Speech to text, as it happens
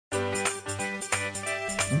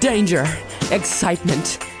Danger,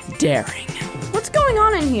 excitement, daring. What's going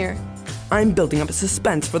on in here? I'm building up a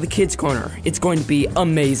suspense for the kids' corner. It's going to be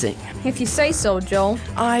amazing. If you say so, Joel.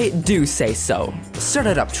 I do say so. Start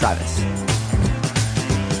it up, Travis.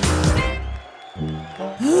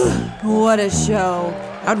 What a show.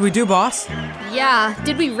 How'd we do, boss? Yeah,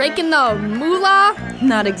 did we rake in the moolah?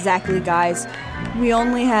 Not exactly, guys. We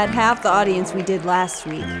only had half the audience we did last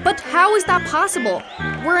week. But how is that possible?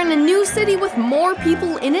 We're in a new city with more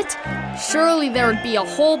people in it. Surely there would be a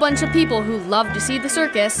whole bunch of people who love to see the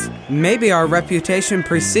circus. Maybe our reputation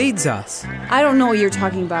precedes us. I don't know what you're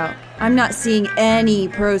talking about. I'm not seeing any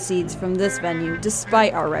proceeds from this venue,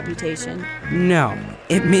 despite our reputation. No,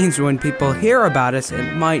 it means when people hear about us,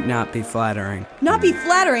 it might not be flattering. Not be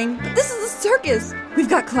flattering, but this is a circus. We've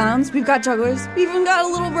got clowns, we've got jugglers, we've even got a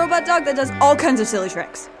little robot dog that does all kinds of silly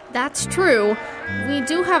tricks. That's true. We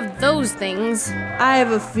do have those things. I have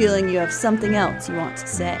a feeling you have something else you want to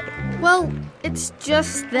say. Well, it's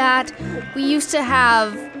just that we used to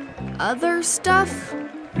have other stuff.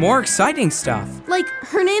 More exciting stuff. Like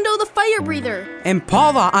Hernando the fire breather. And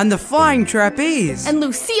Paula on the flying trapeze. And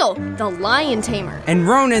Lucille, the lion tamer. And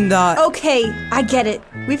Ronan the... Okay, I get it.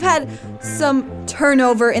 We've had some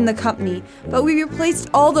turnover in the company, but we replaced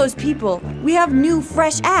all those people. We have new,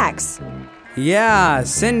 fresh acts. Yeah,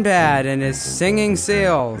 Sinbad and his singing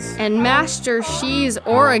seals. And Master Shi's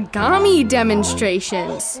origami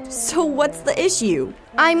demonstrations. So what's the issue?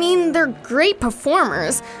 I mean, they're great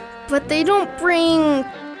performers, but they don't bring...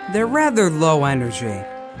 They're rather low energy.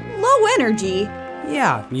 Low energy?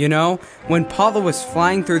 Yeah, you know, when Paula was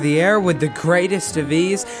flying through the air with the greatest of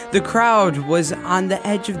ease, the crowd was on the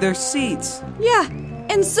edge of their seats. Yeah,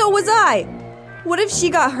 and so was I. What if she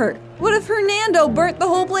got hurt? What if Hernando burnt the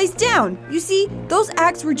whole place down? You see, those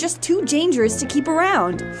acts were just too dangerous to keep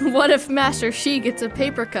around. What if Master Shi gets a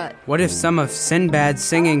paper cut? What if some of Sinbad's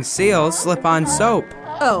singing seals slip on soap?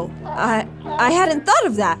 Oh, I hadn't thought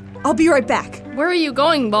of that. I'll be right back. Where are you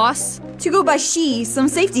going, boss? To go buy Shi some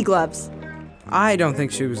safety gloves. I don't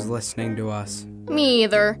think she was listening to us. Me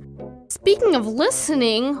either. Speaking of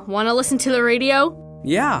listening, want to listen to the radio?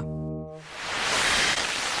 Yeah.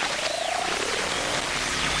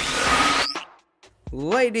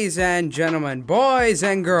 Ladies and gentlemen, boys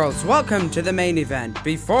and girls, welcome to the main event.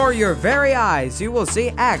 Before your very eyes, you will see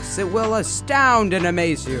acts that will astound and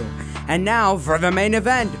amaze you. And now for the main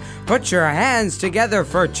event. Put your hands together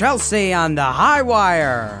for Chelsea on the high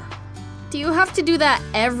wire. Do you have to do that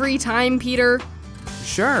every time, Peter?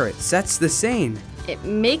 Sure, it sets the scene. It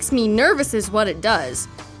makes me nervous is what it does.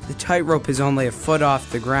 The tightrope is only a foot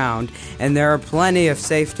off the ground, and there are plenty of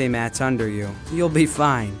safety mats under you. You'll be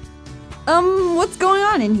fine. What's going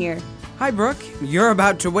on in here? Hi, Brooke. You're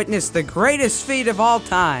about to witness the greatest feat of all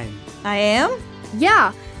time. I am?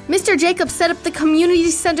 Yeah, Mr. Jacobs set up the community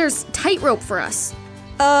center's tightrope for us.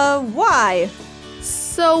 Why?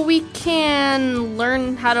 So we can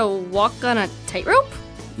learn how to walk on a tightrope?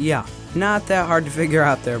 Yeah, not that hard to figure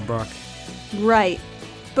out there, Brooke. Right.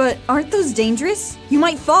 But aren't those dangerous? You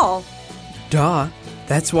might fall. Duh.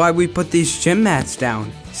 That's why we put these gym mats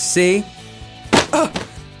down. See?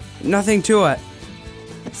 Nothing to it.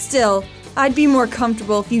 Still, I'd be more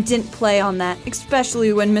comfortable if you didn't play on that,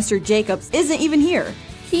 especially when Mr. Jacobs isn't even here.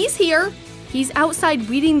 He's here. He's outside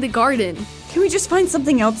weeding the garden. Can we just find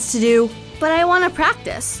something else to do? But I want to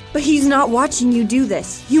practice. But he's not watching you do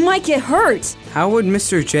this. You might get hurt. How would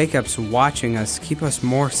Mr. Jacobs watching us keep us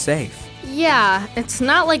more safe? Yeah, it's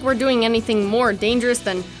not like we're doing anything more dangerous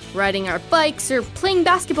than riding our bikes or playing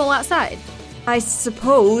basketball outside. I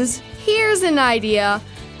suppose. Here's an idea.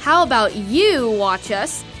 How about you watch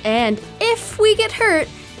us, and if we get hurt,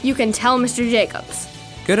 you can tell Mr. Jacobs.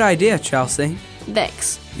 Good idea, Chelsea.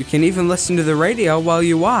 Thanks. You can even listen to the radio while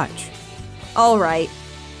you watch. All right.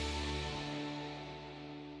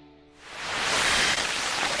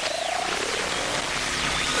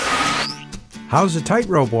 How's the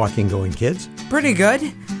tightrope walking going, kids? Pretty good.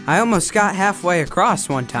 I almost got halfway across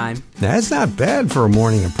one time. That's not bad for a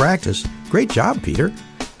morning of practice. Great job, Peter.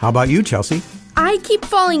 How about you, Chelsea? I keep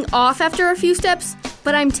falling off after a few steps,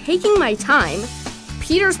 but I'm taking my time.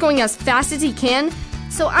 Peter's going as fast as he can,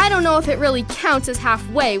 so I don't know if it really counts as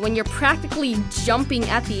halfway when you're practically jumping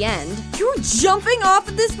at the end. You were jumping off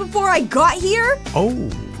of this before I got here? Oh,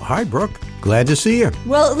 hi, Brooke. Glad to see you.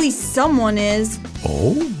 Well, at least someone is.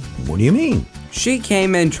 Oh, what do you mean? She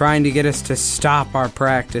came in trying to get us to stop our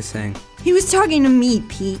practicing. He was talking to me,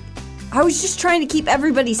 Pete. I was just trying to keep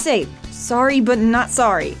everybody safe. Sorry, but not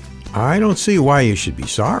sorry. I don't see why you should be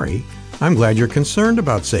sorry. I'm glad you're concerned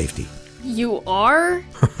about safety. You are?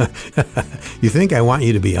 You think I want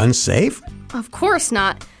you to be unsafe? Of course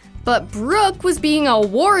not. But Brooke was being a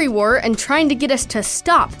worrywart and trying to get us to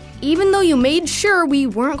stop, even though you made sure we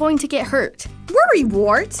weren't going to get hurt.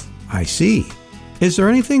 Worrywart? I see. Is there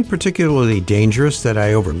anything particularly dangerous that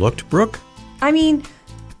I overlooked, Brooke? I mean,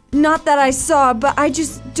 not that I saw, but I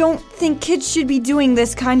just don't think kids should be doing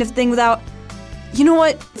this kind of thing without... You know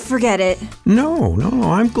what? Forget it. No,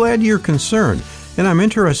 I'm glad you're concerned, and I'm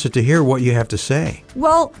interested to hear what you have to say.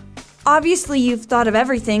 Well, obviously you've thought of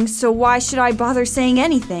everything, so why should I bother saying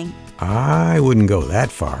anything? I wouldn't go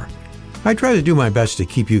that far. I try to do my best to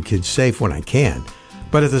keep you kids safe when I can,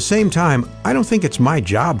 but at the same time, I don't think it's my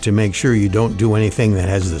job to make sure you don't do anything that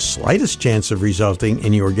has the slightest chance of resulting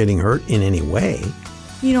in your getting hurt in any way.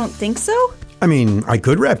 You don't think so? I mean, I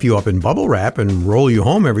could wrap you up in bubble wrap and roll you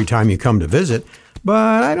home every time you come to visit,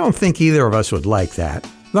 but I don't think either of us would like that.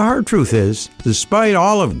 The hard truth is, despite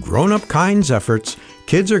all of grown-up kind's efforts,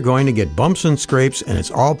 kids are going to get bumps and scrapes, and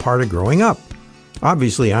it's all part of growing up.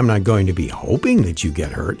 Obviously, I'm not going to be hoping that you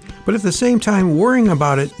get hurt, but at the same time, worrying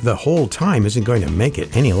about it the whole time isn't going to make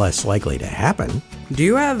it any less likely to happen. Do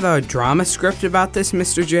you have a drama script about this,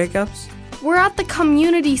 Mr. Jacobs? We're at the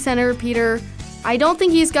community center, Peter. I don't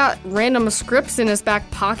think he's got random scripts in his back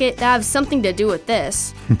pocket that have something to do with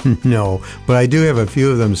this. No, but I do have a few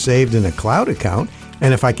of them saved in a cloud account,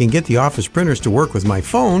 and if I can get the office printers to work with my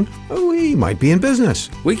phone, we might be in business.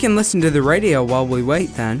 We can listen to the radio while we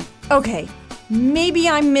wait then. Okay, maybe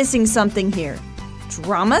I'm missing something here.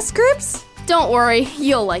 Drama scripts? Don't worry,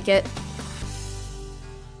 you'll like it.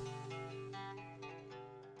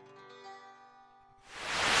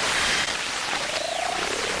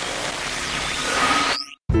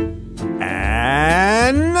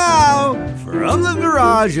 And now, from the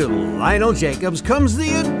garage of Lionel Jacobs comes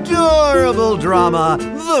the adorable drama,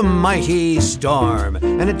 The Mighty Storm,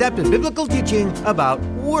 an adapted biblical teaching about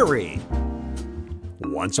worry.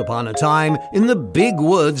 Once upon a time, in the big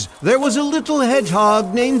woods, there was a little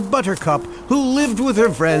hedgehog named Buttercup who lived with her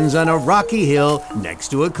friends on a rocky hill next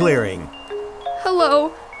to a clearing.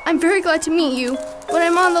 Hello, I'm very glad to meet you, but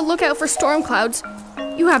I'm on the lookout for storm clouds.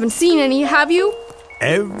 You haven't seen any, have you?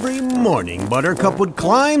 Every morning, Buttercup would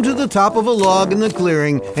climb to the top of a log in the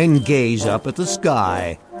clearing and gaze up at the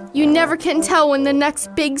sky. You never can tell when the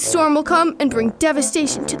next big storm will come and bring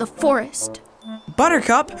devastation to the forest.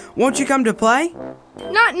 Buttercup, won't you come to play?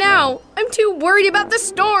 Not now. I'm too worried about the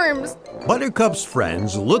storms. Buttercup's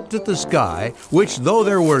friends looked at the sky, which, though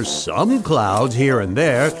there were some clouds here and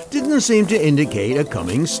there, didn't seem to indicate a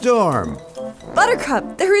coming storm.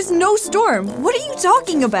 Buttercup, there is no storm. What are you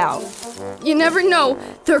talking about? You never know.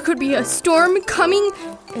 There could be a storm coming,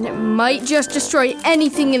 and it might just destroy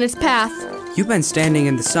anything in its path. You've been standing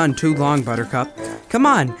in the sun too long, Buttercup. Come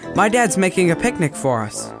on, my dad's making a picnic for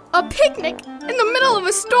us. A picnic? In the middle of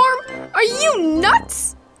a storm? Are you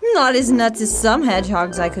nuts? Not as nuts as some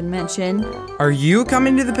hedgehogs I could mention. Are you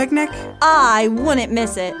coming to the picnic? I wouldn't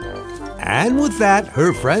miss it. And with that,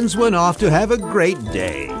 her friends went off to have a great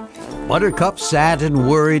day. Buttercup sat and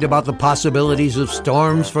worried about the possibilities of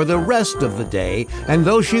storms for the rest of the day, and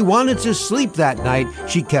though she wanted to sleep that night,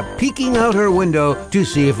 she kept peeking out her window to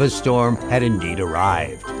see if a storm had indeed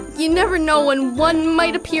arrived. You never know when one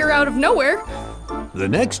might appear out of nowhere. The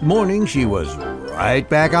next morning, she was right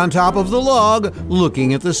back on top of the log,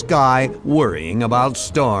 looking at the sky, worrying about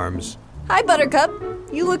storms. Hi, Buttercup.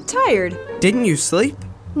 You look tired. Didn't you sleep?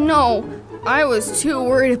 No, I was too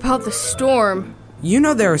worried about the storm. You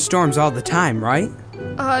know there are storms all the time, right?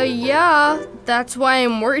 Yeah, that's why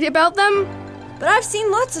I'm worried about them. But I've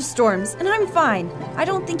seen lots of storms, and I'm fine. I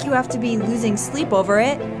don't think you have to be losing sleep over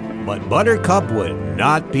it. But Buttercup would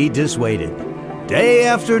not be dissuaded. Day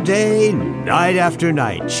after day, night after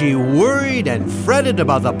night, she worried and fretted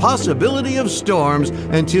about the possibility of storms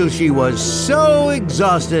until she was so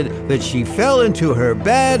exhausted that she fell into her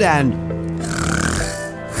bed and...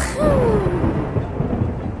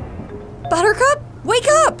 Buttercup, wake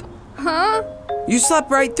up! Huh? You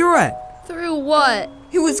slept right through it. Through what?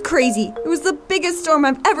 It was crazy. It was the biggest storm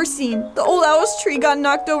I've ever seen. The old owl's tree got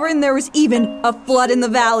knocked over and there was even a flood in the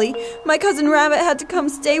valley. My cousin Rabbit had to come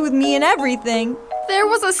stay with me and everything. There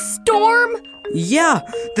was a storm? Yeah,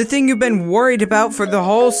 the thing you've been worried about for the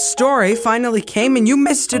whole story finally came and you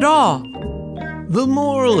missed it all. The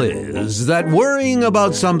moral is that worrying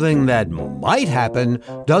about something that might happen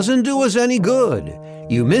doesn't do us any good.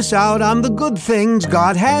 You miss out on the good things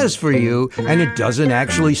God has for you, and it doesn't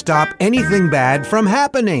actually stop anything bad from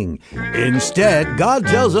happening. Instead, God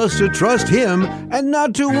tells us to trust Him and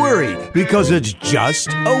not to worry, because it's just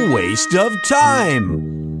a waste of time.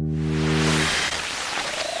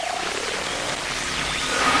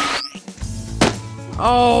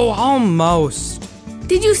 Oh, almost.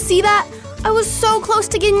 Did you see that? I was so close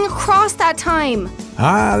to getting across that time.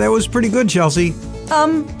 That was pretty good, Chelsea.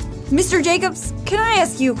 Mr. Jacobs, can I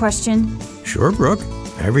ask you a question? Sure, Brooke.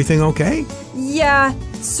 Everything okay? Yeah,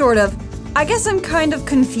 sort of. I guess I'm kind of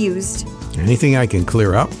confused. Anything I can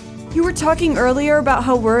clear up? You were talking earlier about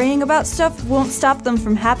how worrying about stuff won't stop them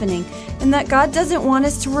from happening, and that God doesn't want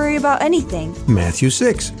us to worry about anything. Matthew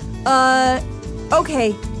 6.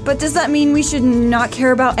 Okay, but does that mean we should not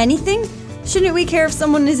care about anything? Shouldn't we care if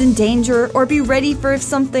someone is in danger or be ready for if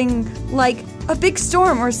something, like a big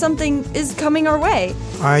storm or something, is coming our way?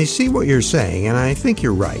 I see what you're saying, and I think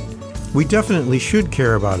you're right. We definitely should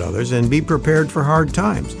care about others and be prepared for hard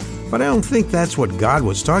times. But I don't think that's what God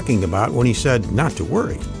was talking about when he said not to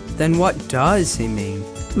worry. Then what does he mean?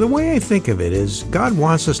 The way I think of it is God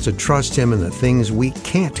wants us to trust him in the things we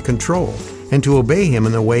can't control and to obey him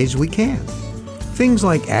in the ways we can. Things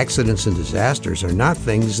like accidents and disasters are not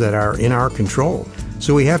things that are in our control,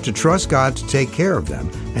 so we have to trust God to take care of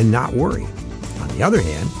them and not worry. On the other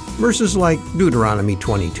hand, verses like Deuteronomy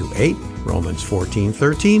 22:8, Romans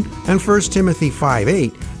 14:13, and 1 Timothy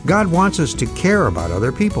 5:8, God wants us to care about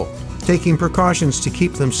other people, taking precautions to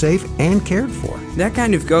keep them safe and cared for. That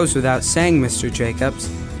kind of goes without saying, Mr. Jacobs.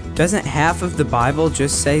 Doesn't half of the Bible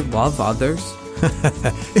just say love others?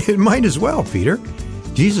 It might as well, Peter.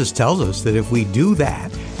 Jesus tells us that if we do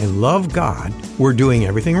that and love God, we're doing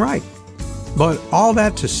everything right. But all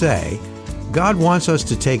that to say, God wants us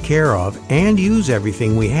to take care of and use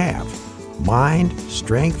everything we have, mind,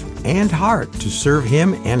 strength, and heart, to serve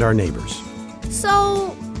him and our neighbors. So,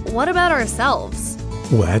 what about ourselves?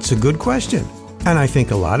 Well, that's a good question. And I think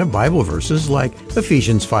a lot of Bible verses like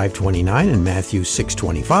Ephesians 5:29 and Matthew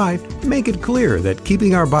 6:25 make it clear that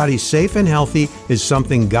keeping our bodies safe and healthy is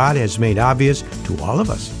something God has made obvious to all of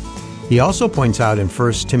us. He also points out in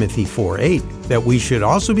 1 Timothy 4:8 that we should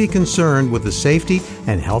also be concerned with the safety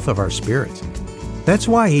and health of our spirits. That's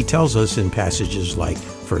why he tells us in passages like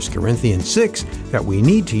 1 Corinthians 6 that we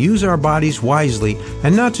need to use our bodies wisely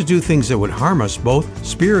and not to do things that would harm us both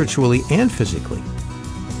spiritually and physically.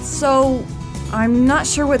 So, I'm not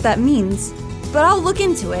sure what that means, but I'll look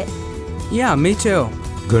into it. Yeah, me too.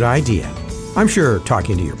 Good idea. I'm sure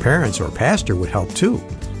talking to your parents or pastor would help too.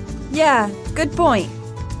 Yeah, good point.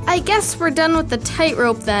 I guess we're done with the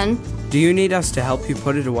tightrope then. Do you need us to help you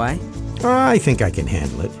put it away? I think I can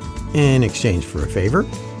handle it. In exchange for a favor.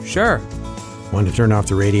 Sure. Want to turn off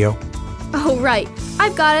the radio? Oh, right.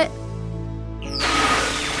 I've got it.